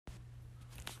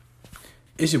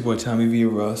It's your boy Tommy via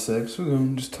Raw Sex. We're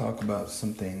gonna just talk about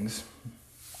some things.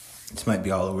 This might be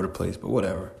all over the place, but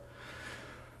whatever.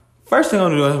 First thing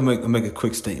I'm gonna do is make a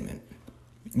quick statement.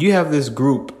 You have this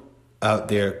group out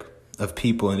there of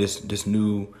people and this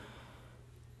new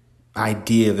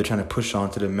idea they're trying to push on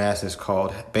to the masses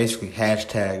called basically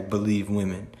hashtag Believe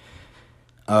Women.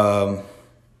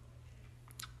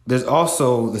 There's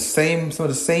also some of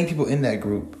the same people in that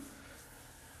group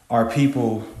are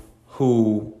people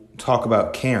who talk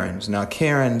about Karens. Now,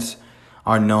 Karens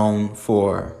are known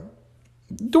for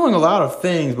doing a lot of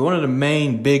things, but one of the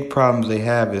main big problems they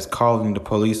have is calling the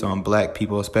police on black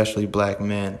people, especially black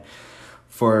men,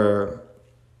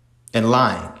 and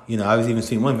lying. You know, I was even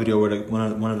seeing one video where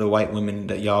one of the white women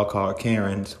that y'all call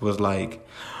Karens was like,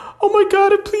 "Oh my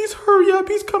God, please hurry up,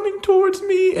 he's coming towards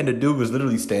me." And the dude was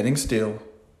literally standing still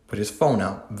with his phone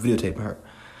out, videotaping her.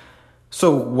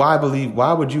 So why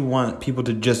would you want people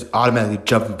to just automatically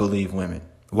jump and believe women?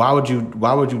 Why would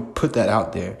you put that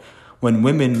out there when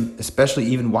women, especially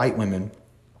even white women,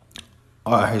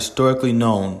 are historically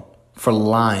known for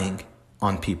lying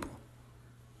on people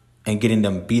and getting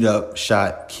them beat up,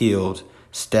 shot, killed,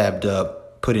 stabbed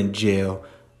up, put in jail,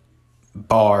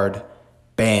 barred,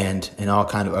 banned, and all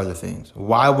kind of other things?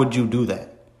 Why would you do that?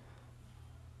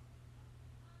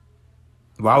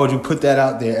 Why would you put that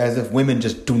out there as if women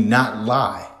just do not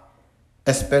lie,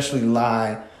 especially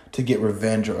lie to get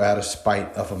revenge or out of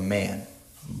spite of a man,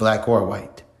 black or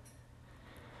white?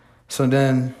 So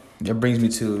then that brings me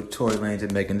to Tory Lanez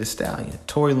and Megan Thee Stallion.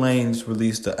 Tory Lanez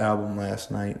released an album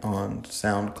last night on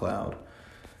SoundCloud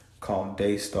called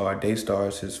Daystar. Daystar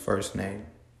is his first name.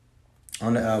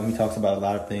 On the album, he talks about a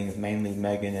lot of things, mainly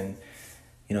Megan and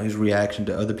his reaction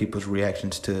to other people's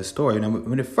reactions to his story. Now,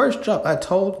 when it first dropped, I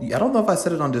don't know if I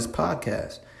said it on this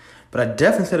podcast, but I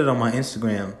definitely said it on my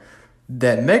Instagram,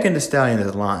 that Megan Thee Stallion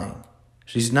is lying.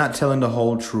 She's not telling the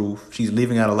whole truth. She's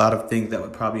leaving out a lot of things that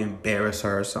would probably embarrass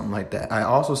her or something like that. I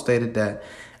also stated that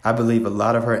I believe a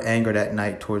lot of her anger that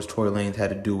night towards Tory Lanez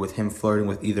had to do with him flirting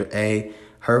with either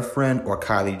her friend or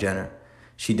Kylie Jenner.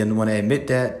 She didn't want to admit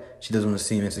that. She doesn't want to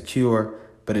seem insecure.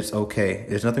 But it's okay.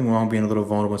 There's nothing wrong being a little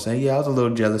vulnerable and saying, yeah, I was a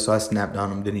little jealous, so I snapped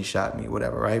on him, then he shot me,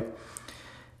 whatever, right?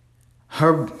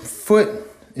 Her foot,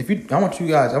 I want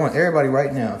everybody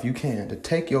right now, if you can, to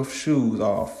take your shoes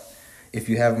off if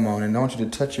you have them on, and I want you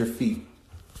to touch your feet.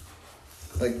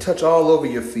 Like, touch all over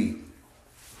your feet.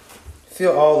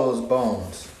 Feel all those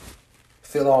bones.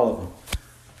 Feel all of them.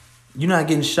 You're not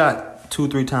getting shot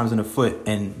 2-3 times in the foot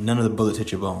and none of the bullets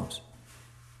hit your bones.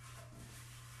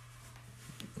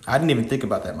 I didn't even think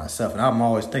about that myself, and I'm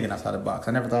always thinking outside the box.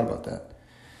 I never thought about that.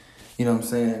 You know what I'm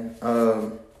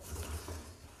saying?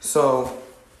 So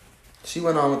she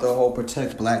went on with the whole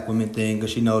protect black women thing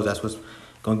because she knows that's what's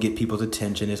going to get people's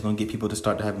attention. It's going to get people to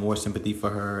start to have more sympathy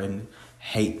for her and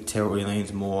hate Tory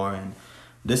Lanez more. And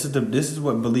this is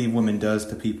what Believe Women does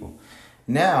to people.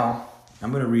 Now, I'm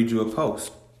going to read you a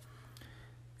post.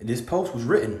 This post was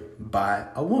written by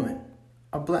a woman.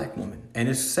 A black woman. And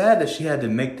it's sad that she had to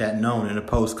make that known in a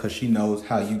post because she knows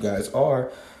how you guys are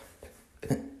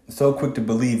so quick to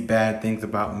believe bad things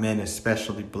about men,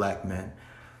 especially black men.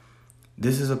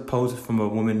 This is a post from a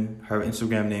woman. Her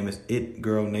Instagram name is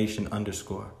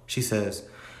itgirlnation_. She says,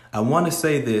 I want to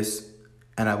say this,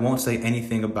 and I won't say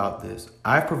anything about this.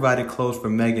 I've provided clothes for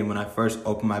Megan when I first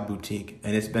opened my boutique,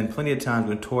 and it's been plenty of times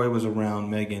when Tory was around,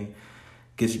 Megan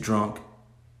gets drunk.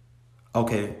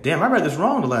 Okay, damn, I read this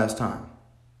wrong the last time.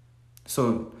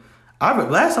 So,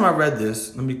 last time I read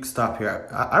this, let me stop here.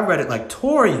 I read it like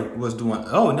Tory was doing.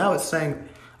 Oh, now it's saying,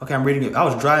 okay, I'm reading it. I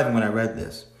was driving when I read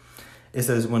this. It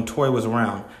says, when Tory was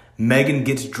around, Megan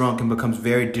gets drunk and becomes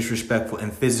very disrespectful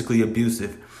and physically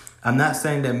abusive. I'm not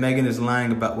saying that Megan is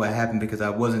lying about what happened because I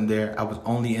wasn't there. I was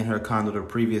only in her condo the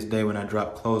previous day when I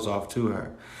dropped clothes off to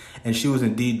her. And she was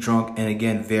indeed drunk and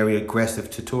again, very aggressive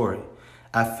to Tory.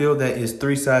 I feel that it's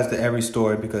 3 sides to every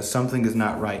story because something is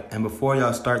not right. And before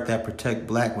y'all start that protect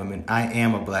black women, I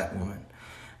am a black woman.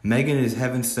 Megan is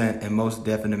heaven sent and most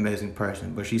deaf and amazing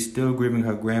person, but she's still grieving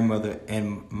her grandmother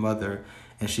and mother,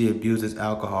 and she abuses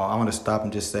alcohol. I want to stop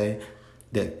and just say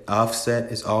that Offset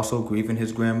is also grieving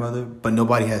his grandmother, but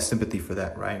nobody has sympathy for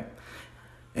that, right?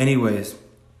 Anyways,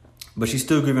 but she's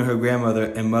still grieving her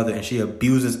grandmother and mother, and she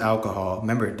abuses alcohol.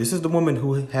 Remember, this is the woman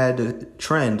who had the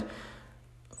trend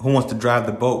Who Wants to Drive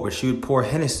the Boat, where she would pour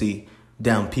Hennessy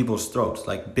down people's throats,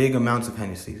 like big amounts of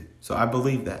Hennessy. So I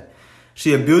believe that.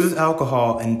 She abuses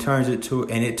alcohol and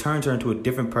it turns her into a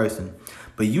different person.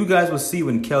 But you guys will see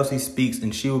when Kelsey speaks,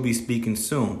 and she will be speaking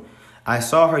soon. I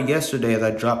saw her yesterday as I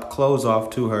dropped clothes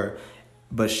off to her,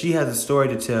 but she has a story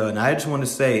to tell, and I just want to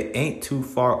say it ain't too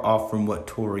far off from what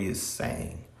Tory is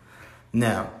saying.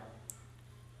 Now,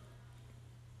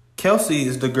 Kelsey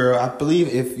is the girl, I believe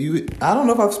I don't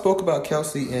know if I've spoke about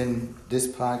Kelsey in this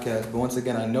podcast, but once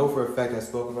again, I know for a fact I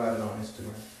spoke about it on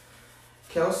Instagram.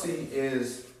 Kelsey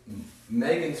is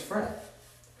Megan's friend.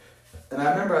 And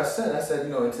I remember I said,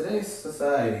 in today's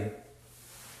society,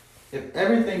 if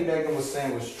everything Megan was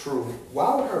saying was true,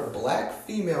 why would her black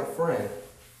female friend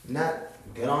not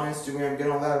get on Instagram, get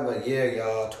on that, and be like, yeah,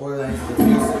 y'all, Tory Lanez is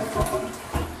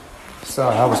abusive.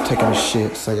 Sorry, I was taking a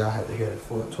shit, so y'all had to hear the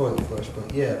toilet flush.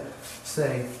 But yeah,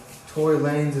 say Tory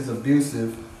Lanez is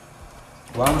abusive.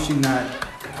 Why would she not,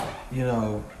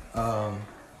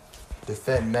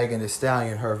 defend Megan Thee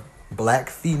Stallion, her black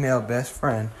female best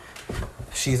friend?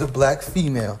 She's a black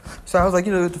female. So I was like,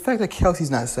 the fact that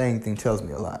Kelsey's not saying anything tells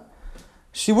me a lot.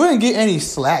 She wouldn't get any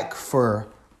slack for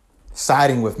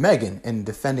siding with Megan and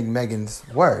defending Megan's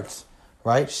words,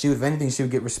 right? If anything, she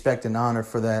would get respect and honor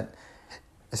for that,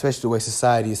 especially the way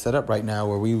society is set up right now,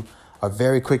 where we are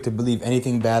very quick to believe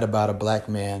anything bad about a black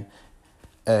man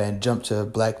and jump to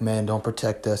black men don't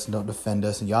protect us and don't defend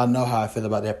us. And y'all know how I feel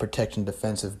about that protection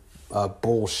defensive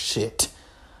bullshit.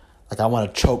 Like, I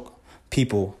want to choke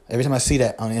people. Every time I see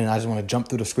that on the internet, I just want to jump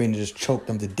through the screen and just choke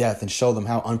them to death and show them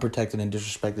how unprotected and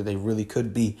disrespected they really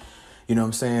could be. You know what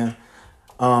I'm saying?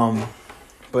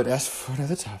 But that's for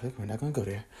another topic. We're not going to go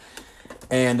there.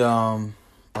 And,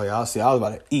 y'all see, I was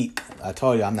about to eat. I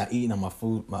told you I'm not eating on my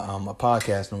food, my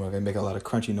podcast no more. I'm going to make a lot of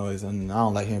crunchy noise, and I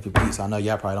don't like hearing people eat, so I know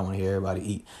y'all probably don't want to hear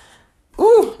everybody eat.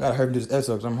 Ooh, gotta hurry up this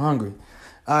episode because I'm hungry.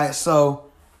 All right,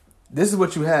 so this is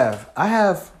what you have. I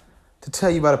have to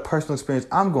tell you about a personal experience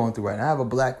I'm going through right now. I have a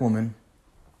black woman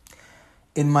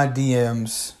in my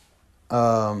DMs,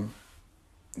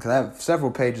 because I have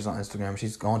several pages on Instagram.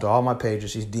 She's going to all my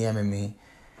pages. She's DMing me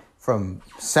from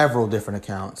several different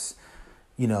accounts,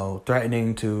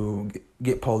 threatening to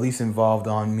get police involved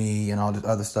on me and all this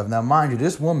other stuff. Now, mind you,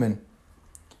 this woman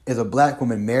is a black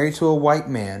woman married to a white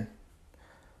man.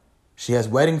 She has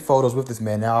wedding photos with this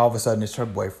man. Now, all of a sudden, it's her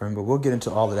boyfriend, but we'll get into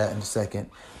all of that in a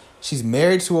second. She's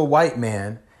married to a white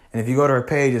man, and if you go to her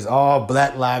page, it's all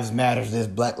Black Lives Matter this,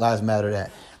 Black Lives Matter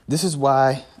that. This is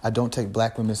why I don't take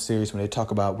black women serious when they talk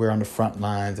about we're on the front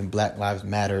lines and Black Lives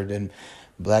Matter and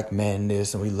black men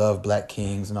this and we love black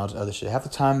kings and all this other shit. Half the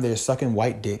time they're sucking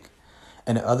white dick,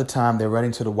 and the other time they're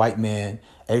running to the white man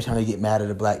every time they get mad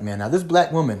at a black man. Now, this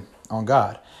black woman, on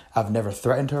God, I've never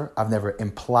threatened her. I've never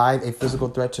implied a physical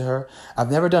threat to her.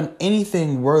 I've never done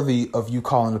anything worthy of you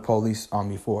calling the police on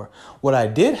me for. What I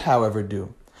did, however,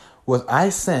 do was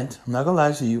I'm not gonna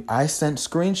lie to you, I sent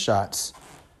screenshots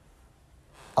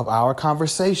of our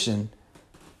conversation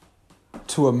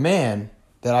to a man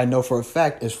that I know for a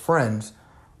fact is friends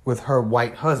with her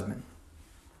white husband,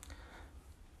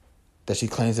 that she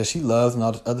claims that she loves and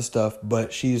all this other stuff,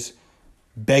 but she's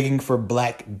begging for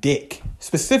black dick,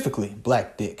 specifically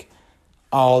black dick,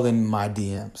 all in my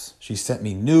DMs. She sent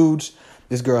me nudes.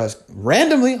 This girl has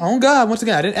randomly, on God, once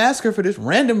again, I didn't ask her for this,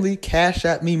 randomly cashed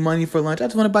at me money for lunch. I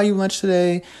just want to buy you lunch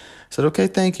today. I said, okay,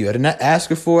 thank you. I did not ask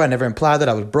her for it. I never implied that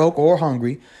I was broke or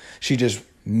hungry. She just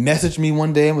messaged me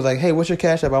one day and was like, hey, what's your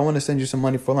cash app? I want to send you some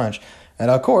money for lunch.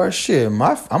 And of course, shit,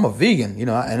 I'm a vegan,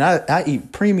 and I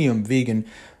eat premium vegan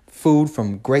food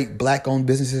from great black-owned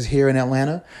businesses here in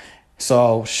Atlanta.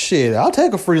 So, shit, I'll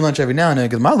take a free lunch every now and then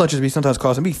because my lunches be sometimes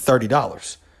costing me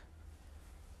 $30.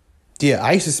 Yeah,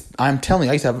 I used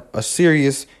to have a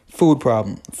serious food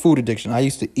problem, food addiction. I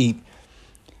used to eat.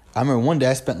 I remember one day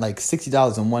I spent like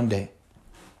 $60 in one day.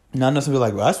 Now, I know some people are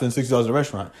like, well, I spent $60 at a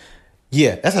restaurant.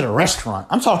 Yeah, that's at a restaurant.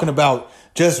 I'm talking about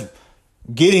just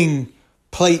getting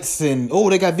plates and,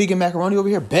 they got vegan macaroni over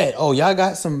here. Bet. Oh, y'all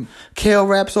got some kale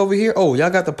wraps over here. Oh, y'all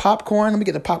got the popcorn. Let me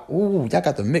get the y'all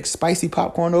got the mixed spicy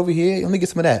popcorn over here. Let me get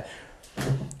some of that.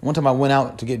 One time I went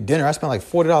out to get dinner. I spent like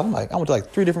 $40. I'm like, I went to like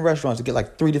 3 different restaurants to get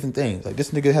like 3 different things. Like,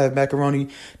 this nigga had macaroni.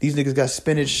 These niggas got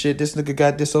spinach shit. This nigga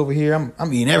got this over here.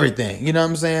 I'm eating everything. You know what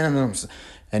I'm saying?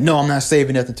 And no, I'm not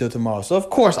saving nothing until tomorrow. So, of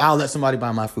course, I'll let somebody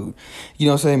buy my food. You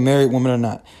know what I'm saying? Married woman or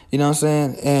not. You know what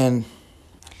I'm saying? And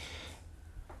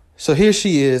so here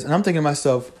she is. And I'm thinking to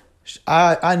myself,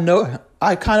 I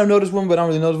kind of know this woman, but I don't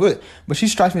really know this woman. But she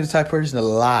strikes me as the type of person to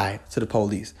lie to the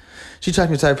police. She strikes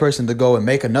me as the type of person to go and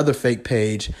make another fake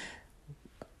page,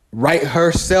 write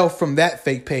herself from that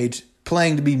fake page,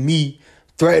 playing to be me,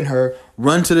 threaten her,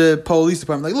 run to the police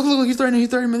department, like, look, he's threatening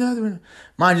me.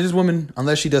 Mind you, this woman,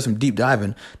 unless she does some deep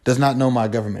diving, does not know my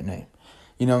government name.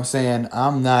 You know what I'm saying?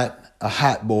 I'm not a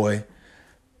hot boy.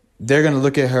 They're going to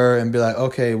look at her and be like,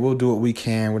 okay, we'll do what we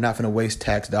can. We're not going to waste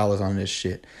tax dollars on this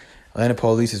shit. Atlanta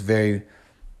police is very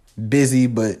busy,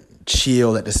 but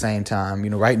chill at the same time.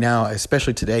 Right now,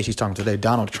 especially today, she's talking today,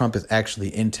 Donald Trump is actually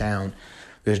in town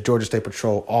There's Georgia State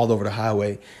Patrol all over the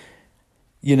highway.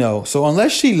 You know, so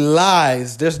unless she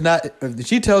lies, if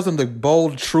she tells them the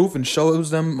bold truth and shows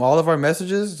them all of our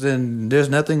messages, then there's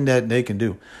nothing that they can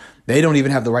do. They don't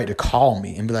even have the right to call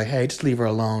me and be like, hey, just leave her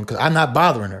alone, because I'm not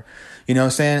bothering her. You know what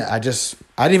I'm saying? I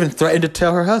didn't even threaten to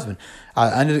tell her husband.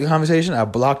 I ended the conversation. I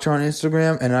blocked her on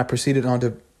Instagram, and I proceeded on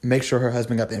to make sure her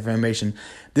husband got the information.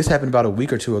 This happened about a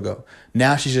week or two ago.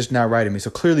 Now she's just now writing me.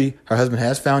 So clearly her husband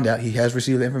has found out. He has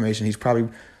received the information. He's probably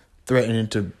threatening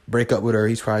to break up with her.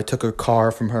 He's probably took her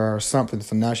car from her or something.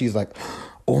 So now she's like,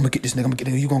 oh, I'm going to get this nigga. I'm going to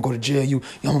get him. You going to go to jail. I'm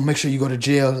going to make sure you go to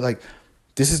jail. Like,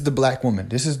 this is the black woman.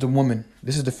 This is the woman.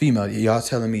 This is the female y'all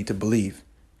telling me to believe.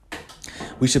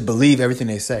 We should believe everything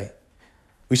they say.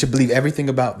 We should believe everything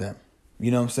about them. You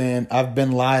know what I'm saying? I've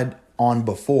been lied on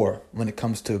before when it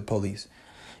comes to police.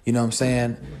 You know what I'm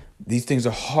saying? These things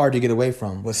are hard to get away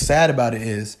from. What's sad about it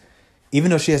is,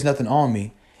 even though she has nothing on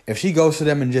me, if she goes to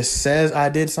them and just says I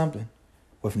did something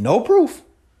with no proof,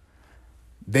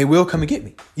 they will come and get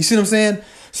me. You see what I'm saying?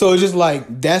 So it's just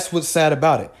like, that's what's sad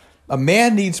about it. A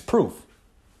man needs proof.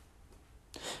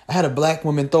 I had a black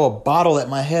woman throw a bottle at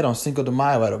my head on Cinco de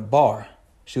Mayo at a bar.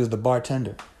 She was the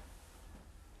bartender.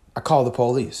 I called the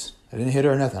police. I didn't hit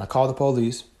her or nothing. I called the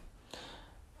police.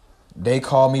 They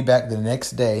called me back the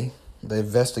next day, the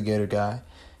investigator guy,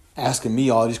 asking me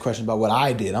all these questions about what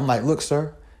I did. I'm like, look,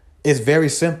 sir, it's very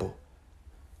simple.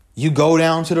 You go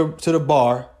down to the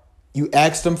bar, you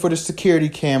ask them for the security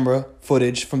camera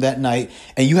footage from that night,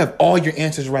 and you have all your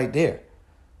answers right there.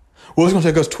 Well, it's going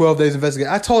to take us 12 days to investigate.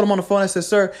 I told him on the phone, I said,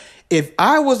 sir, if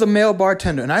I was a male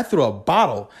bartender and I threw a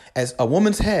bottle at a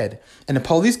woman's head and the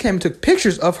police came and took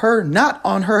pictures of her not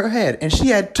on her head, and she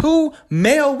had 2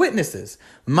 male witnesses.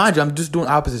 Mind you, I'm just doing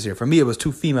opposites here. For me, it was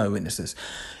 2 female witnesses.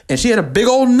 And she had a big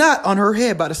old knot on her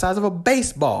head about the size of a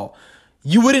baseball.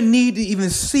 You wouldn't need to even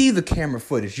see the camera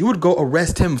footage. You would go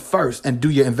arrest him first and do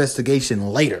your investigation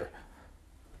later.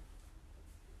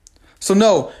 So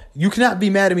no, you cannot be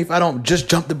mad at me if I don't just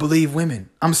jump to believe women.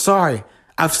 I'm sorry.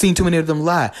 I've seen too many of them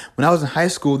lie. When I was in high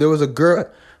school, there was a girl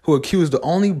who accused the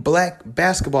only black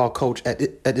basketball coach at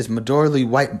this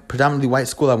predominantly white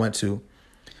school I went to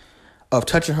of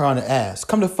touching her on the ass.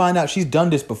 Come to find out, she's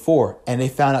done this before, and they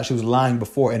found out she was lying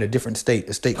before in a different state,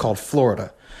 a state called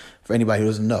Florida, for anybody who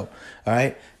doesn't know. All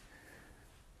right?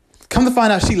 Come to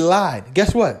find out she lied.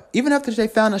 Guess what? Even after they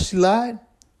found out she lied,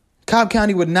 Cobb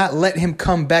County would not let him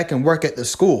come back and work at the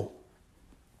school.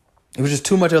 It was just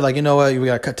too much of like, you know what, we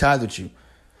got to cut ties with you.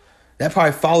 That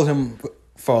probably followed him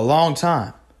for a long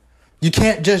time. You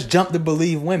can't just jump to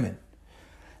believe women.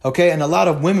 Okay, and a lot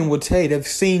of women will tell you they've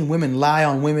seen women lie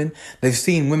on women. They've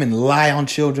seen women lie on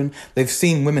children. They've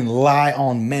seen women lie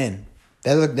on men.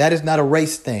 That is not a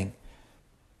race thing.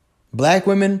 Black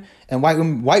women and white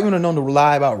women are known to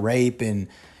lie about rape and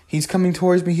he's coming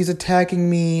towards me, he's attacking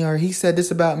me, or he said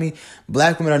this about me.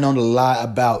 Black women are known to lie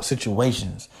about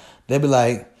situations. They'll be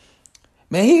like,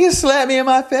 man, he can slap me in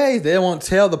my face. They won't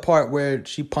tell the part where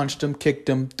she punched him, kicked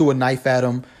him, threw a knife at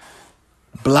him,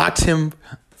 blocked him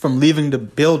from leaving the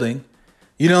building.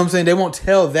 You know what I'm saying? They won't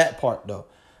tell that part, though.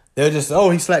 They'll just,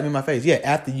 oh, he slapped me in my face. Yeah,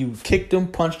 after you kicked him,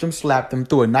 punched him, slapped him,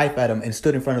 threw a knife at him, and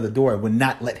stood in front of the door and would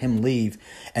not let him leave.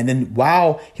 And then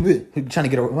while he was trying to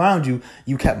get around you,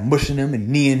 you kept mushing him and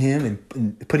kneeing him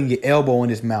and putting your elbow in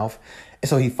his mouth. And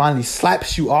so he finally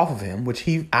slaps you off of him, which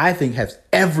I think has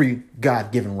every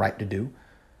God-given right to do.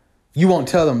 You won't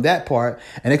tell them that part.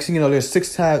 And next thing you know, there's 3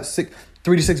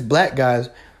 to 6 black guys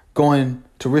going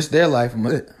to risk their life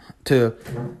to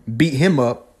beat him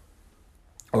up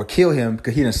or kill him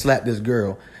because he done slapped this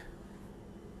girl.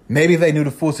 Maybe if they knew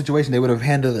the full situation, they would have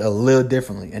handled it a little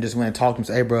differently and just went and talked to him and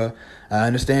said, hey, bro, I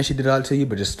understand she did all that to you,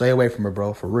 but just stay away from her,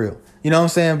 bro, for real. You know what I'm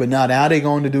saying? But now they're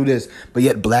going to do this. But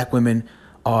yet black women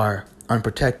are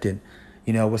unprotected.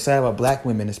 You know, what's sad about black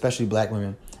women, especially black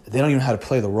women, they don't even know how to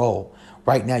play the role.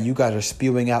 Right now, you guys are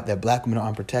spewing out that black women are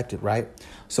unprotected, right?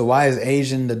 So why is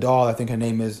Asian the doll, I think her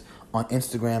name is, on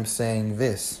Instagram saying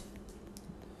this?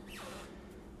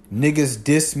 Niggas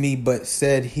diss me but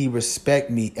said he respect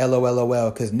me,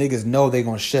 LOLOL, because niggas know they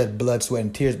going to shed blood, sweat,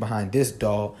 and tears behind this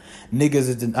doll. Niggas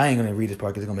is, I ain't going to read this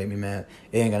part because it's going to make me mad.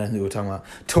 It ain't got nothing to do with what we're talking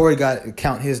about. Tory got to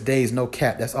count his days, no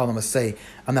cap. That's all I'm going to say.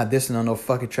 I'm not dissing on no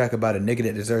fucking track about a nigga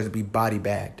that deserves to be body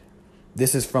bagged.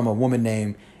 This is from a woman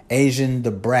named Asian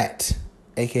the Brat,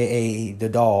 a.k.a. the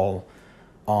doll,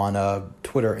 on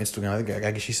Twitter, Instagram.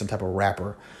 I guess she's some type of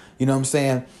rapper. You know what I'm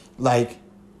saying? Like,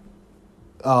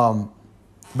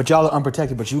 but y'all are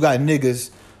unprotected. But you got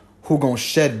niggas who gonna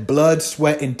shed blood,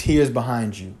 sweat, and tears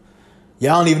behind you.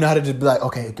 Y'all don't even know how to just be like,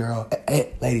 okay, girl,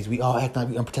 hey, ladies, we all act like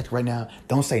we unprotected right now.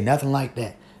 Don't say nothing like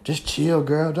that. Just chill,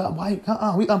 girl. Why?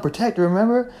 We unprotected,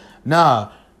 remember?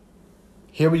 Nah.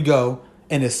 Here we go.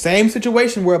 In the same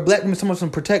situation where a black woman, someone's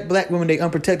going to protect black women, they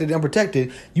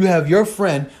unprotected, you have your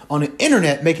friend on the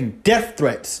internet making death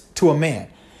threats to a man,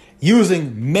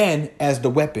 using men as the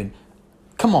weapon.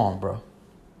 Come on, bro.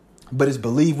 But it's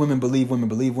believe women, believe women,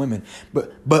 believe women.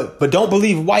 But don't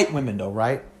believe white women, though,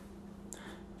 right?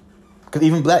 Because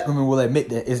even black women will admit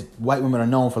that white women are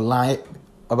known for lying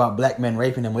about black men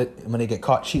raping them when they get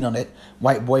caught cheating on that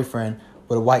white boyfriend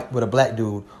with a black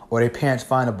dude, or their parents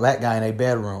find a black guy in their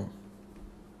bedroom.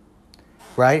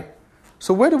 Right?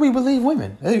 So where do we believe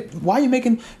women? Why are you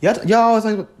making... Y'all always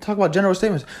like talk about general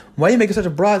statements. Why are you making such a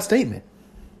broad statement?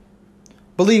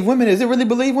 Believe women. Is it really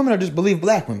believe women or just believe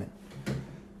black women?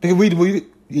 Because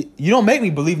you don't make me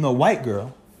believe no white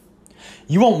girl.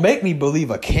 You won't make me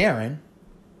believe a Karen.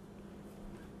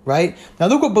 Right? Now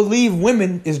look what believe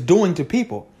women is doing to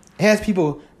people. It has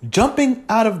people jumping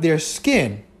out of their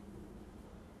skin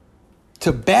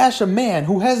to bash a man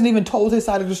who hasn't even told his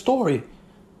side of the story.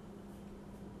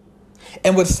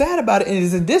 And what's sad about it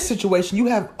is in this situation, you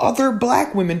have other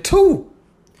black women too.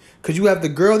 Because you have the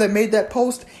girl that made that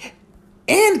post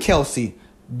and Kelsey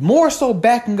more so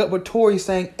backing up what Tory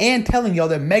saying and telling y'all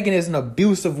that Megan is an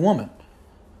abusive woman.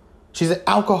 She's an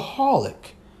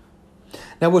alcoholic.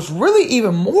 Now, what's really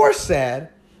even more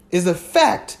sad is the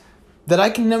fact that I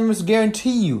can never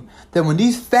guarantee you that when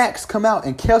these facts come out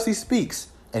and Kelsey speaks,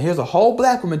 and here's a whole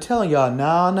black woman telling y'all,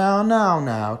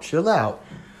 now, chill out.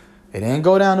 It didn't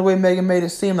go down the way Megan made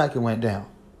it seem like it went down.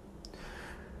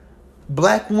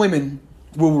 Black women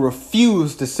will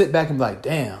refuse to sit back and be like,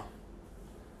 damn,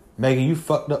 Megan, you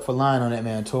fucked up for lying on that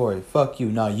man, Tory. Fuck you.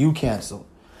 Now you canceled.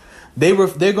 They're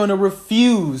going to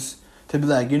refuse to be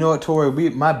like, you know what, Tory,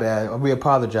 my bad. We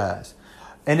apologize.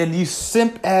 And then these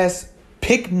simp-ass,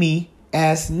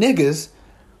 pick-me-ass niggas,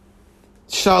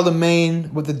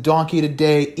 Charlemagne with the donkey of the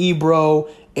day, Ebro,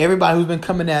 everybody who's been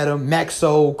coming at him,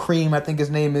 Maxo, Cream, I think his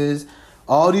name is,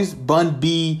 all these Bun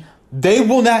B, they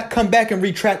will not come back and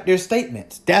retract their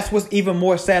statements. That's what's even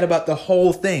more sad about the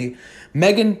whole thing.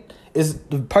 Megan is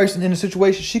the person in the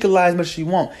situation. She can lie as much as she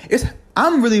wants.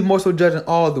 I'm really more so judging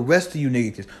all the rest of you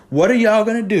niggas. What are y'all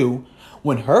going to do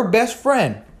when her best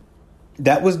friend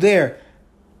that was there,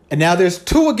 and now there's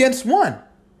 2 against 1?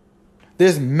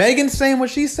 There's Megan saying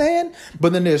what she's saying,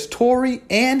 but then there's Tory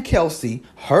and Kelsey,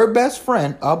 her best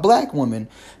friend, a black woman,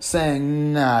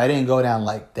 saying, nah, it didn't go down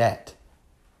like that.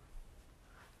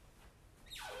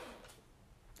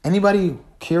 Anybody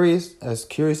curious as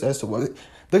to what?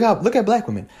 Look at black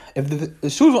women. If the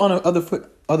shoes were on the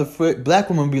other foot, black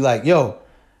women would be like, yo,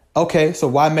 okay, so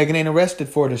why Megan ain't arrested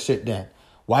for this shit then?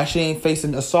 Why she ain't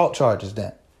facing assault charges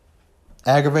then?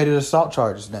 Aggravated assault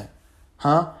charges then?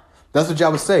 Huh? That's what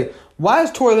y'all would say. Why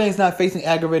is Tory Lanez not facing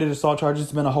aggravated assault charges?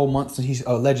 It's been a whole month since he's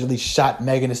allegedly shot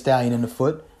Megan Thee Stallion in the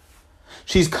foot.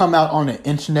 She's come out on the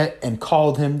internet and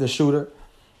called him the shooter.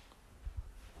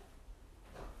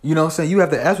 You know what I'm saying?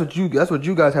 That's what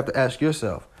you guys have to ask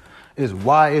yourself. Is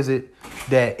why is it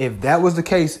that if that was the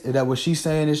case, that what she's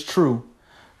saying is true,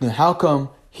 then how come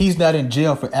he's not in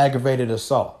jail for aggravated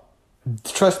assault?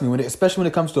 Trust me, especially when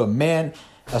it comes to a man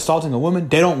assaulting a woman,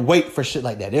 they don't wait for shit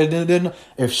like that.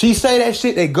 If she say that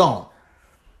shit, they gone.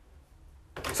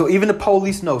 So even the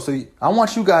police know. So I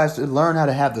want you guys to learn how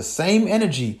to have the same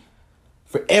energy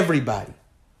for everybody.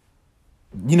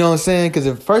 You know what I'm saying?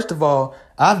 Because first of all,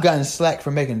 I've gotten slack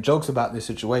for making jokes about this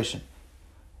situation.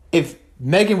 If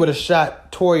Megan would have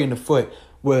shot Tory in the foot,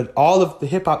 would all of the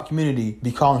hip hop community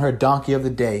be calling her donkey of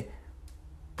the day?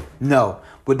 No.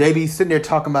 Would they be sitting there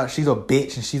talking about she's a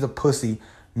bitch and she's a pussy?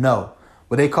 No.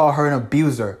 Would they call her an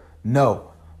abuser?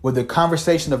 No. Would the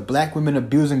conversation of black women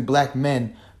abusing black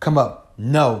men come up?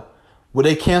 No. Would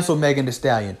they cancel Megan Thee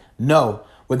Stallion? No.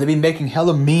 Would they be making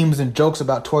hella memes and jokes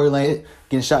about Tory Lanez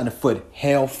getting shot in the foot?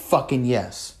 Hell fucking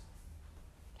yes.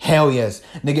 Hell yes.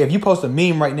 Nigga, if you post a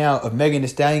meme right now of Megan Thee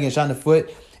Stallion getting shot in the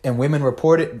foot and women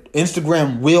report it,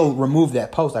 Instagram will remove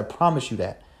that post. I promise you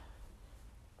that.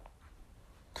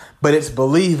 But it's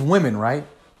believe women, right?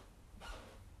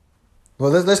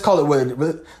 Well, let's call it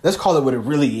what it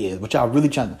really is. What y'all really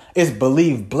trying to... It's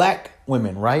believe black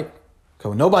women, right?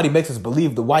 Because nobody makes us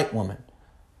believe the white woman.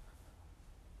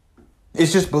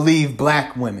 It's just believe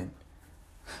black women.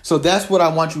 So that's what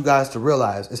I want you guys to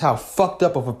realize is how fucked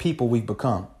up of a people we've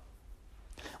become.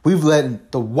 We've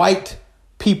let the white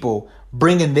people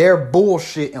bring in their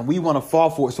bullshit and we want to fall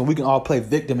for it so we can all play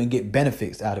victim and get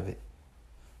benefits out of it.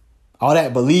 All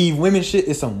that believe women shit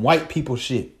is some white people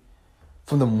shit.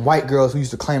 From them white girls who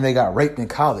used to claim they got raped in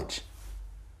college.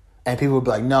 And people would be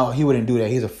like, no, he wouldn't do that.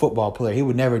 He's a football player. He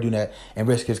would never do that and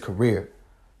risk his career.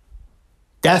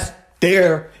 That's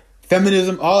their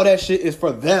feminism. All that shit is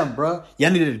for them, bro.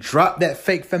 Y'all need to drop that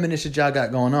fake feminist shit y'all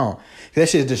got going on. That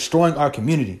shit is destroying our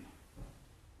community.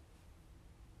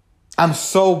 I'm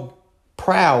so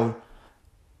proud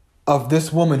of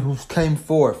this woman who came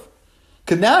forth.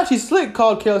 Because now she's slick,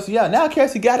 called Kelsey out. Now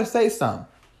Kelsey got to say something.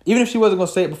 Even if she wasn't going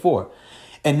to say it before.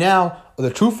 And now the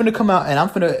truth finna come out. And I'm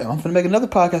finna make another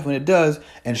podcast when it does.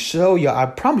 And show y'all. I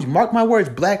promise you, mark my words.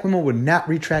 Black women would not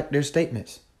retract their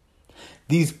statements.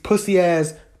 These pussy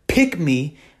ass pick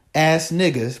me ass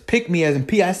niggas. Pick me as in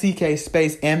PICK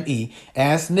space ME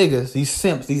ass niggas. These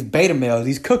simps. These beta males.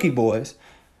 These cookie boys.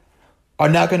 Are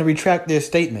not going to retract their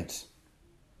statements.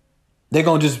 They're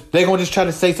gonna just try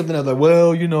to say something else like,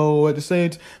 well, you know, at the same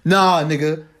time. Nah,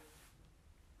 nigga.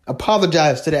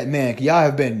 Apologize to that man. Cause y'all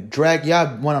have been dragged.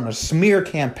 Y'all went on a smear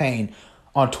campaign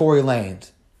on Tory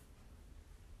Lanez.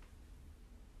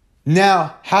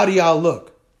 Now, how do y'all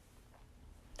look?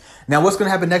 Now, what's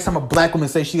gonna happen next time a black woman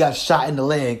says she got shot in the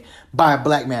leg by a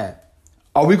black man?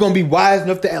 Are we gonna be wise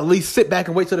enough to at least sit back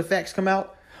and wait till the facts come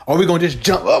out? Or are we gonna just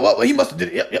jump? Oh, well, he must have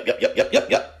did it.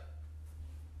 Yep.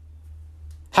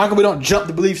 How come we don't jump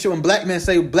to believe shit when black men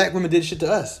say black women did shit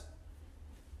to us?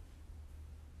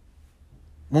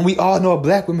 When we all know a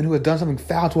black woman who has done something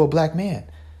foul to a black man.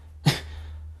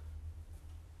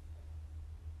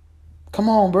 Come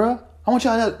on, bro. I want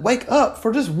y'all to wake up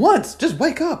for just once. Just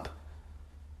wake up.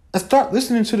 And start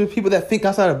listening to the people that think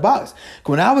outside the box.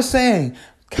 When I was saying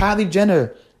Kylie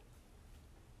Jenner,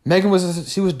 Megan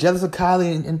was jealous of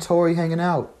Kylie and Tory hanging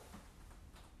out.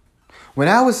 When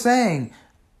I was saying,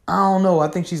 I don't know, I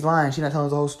think she's lying. She's not telling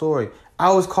us the whole story.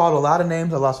 I was called a lot of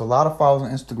names. I lost a lot of followers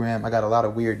on Instagram. I got a lot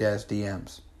of weird ass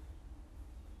DMs.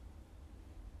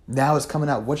 Now it's coming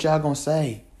out. What y'all gonna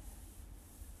say?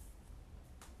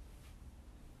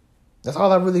 That's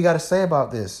all I really got to say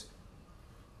about this.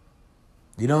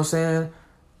 You know what I'm saying?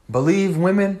 Believe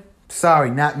women?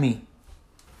 Sorry, not me.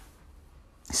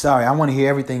 Sorry, I want to hear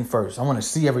everything first. I want to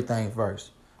see everything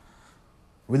first.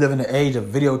 We live in the age of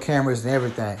video cameras and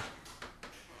everything.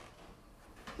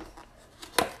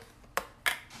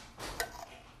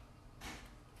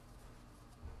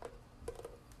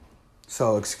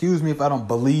 So excuse me if I don't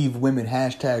believe women,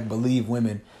 hashtag believe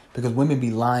women, because women be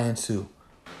lying too.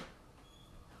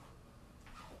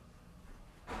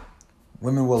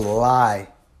 Women will lie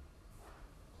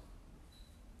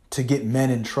to get men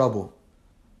in trouble.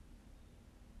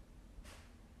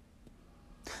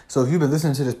 So if you've been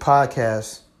listening to this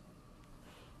podcast,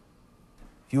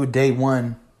 if you were day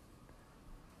one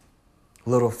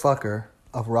little fucker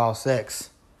of raw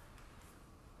sex,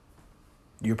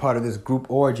 you're part of this group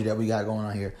orgy that we got going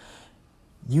on here,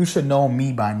 you should know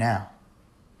me by now.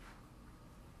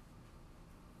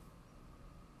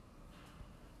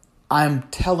 I'm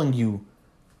telling you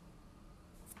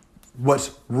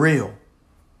what's real.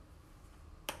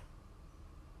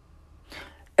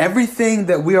 Everything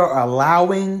that we are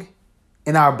allowing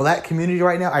in our black community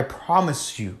right now, I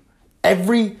promise you,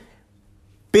 every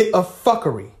bit of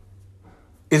fuckery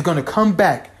is going to come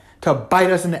back to bite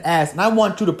us in the ass. And I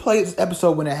want you to play this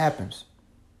episode when it happens.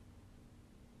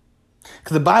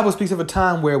 Because the Bible speaks of a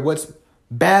time where what's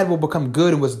bad will become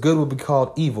good and what's good will be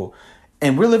called evil.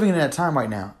 And we're living in that time right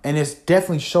now. And it's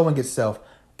definitely showing itself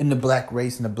in the black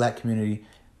race, in the black community,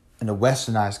 in the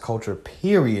westernized culture,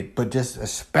 period. But just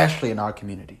especially in our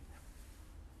community.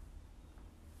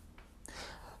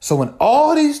 So when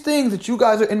all these things that you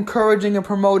guys are encouraging and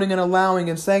promoting and allowing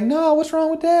and saying, no, what's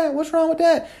wrong with that? What's wrong with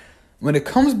that? When it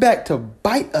comes back to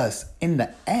bite us in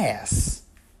the ass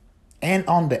and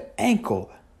on the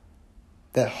ankle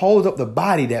that holds up the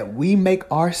body that we make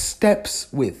our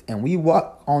steps with and we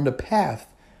walk on the path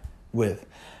with,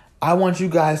 I want you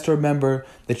guys to remember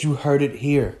that you heard it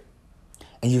here.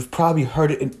 And you've probably heard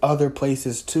it in other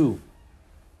places too.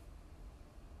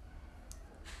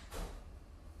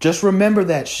 Just remember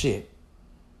that shit.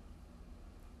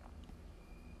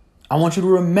 I want you to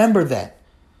remember that.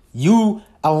 You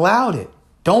allowed it.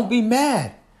 Don't be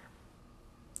mad.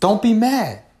 Don't be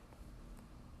mad.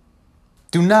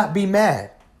 Do not be mad.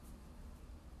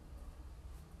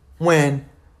 When,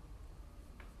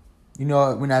 you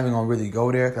know, we're not even going to really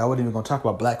go there. I wasn't even going to talk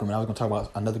about black women. I was going to talk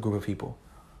about another group of people.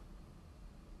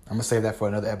 I'm going to save that for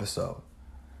another episode.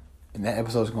 And that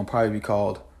episode is going to probably be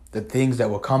called The Things That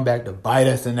Will Come Back to Bite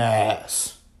Us in the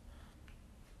Ass.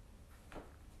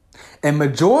 And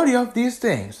majority of these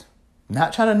things,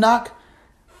 not trying to knock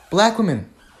black women,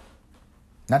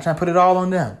 not trying to put it all on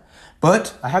them,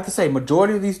 but I have to say,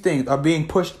 majority of these things are being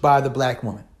pushed by the black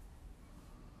woman.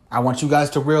 I want you guys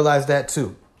to realize that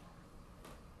too.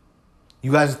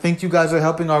 You guys think you guys are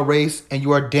helping our race and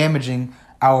you are damaging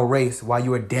our race while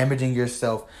you are damaging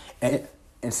yourself. And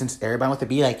since everybody wants to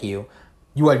be like you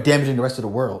are damaging the rest of the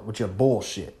world with your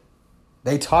bullshit.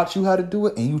 They taught you how to do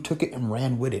it, and you took it and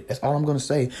ran with it. That's all I'm going to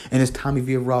say in this Tommy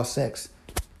Villa raw sex.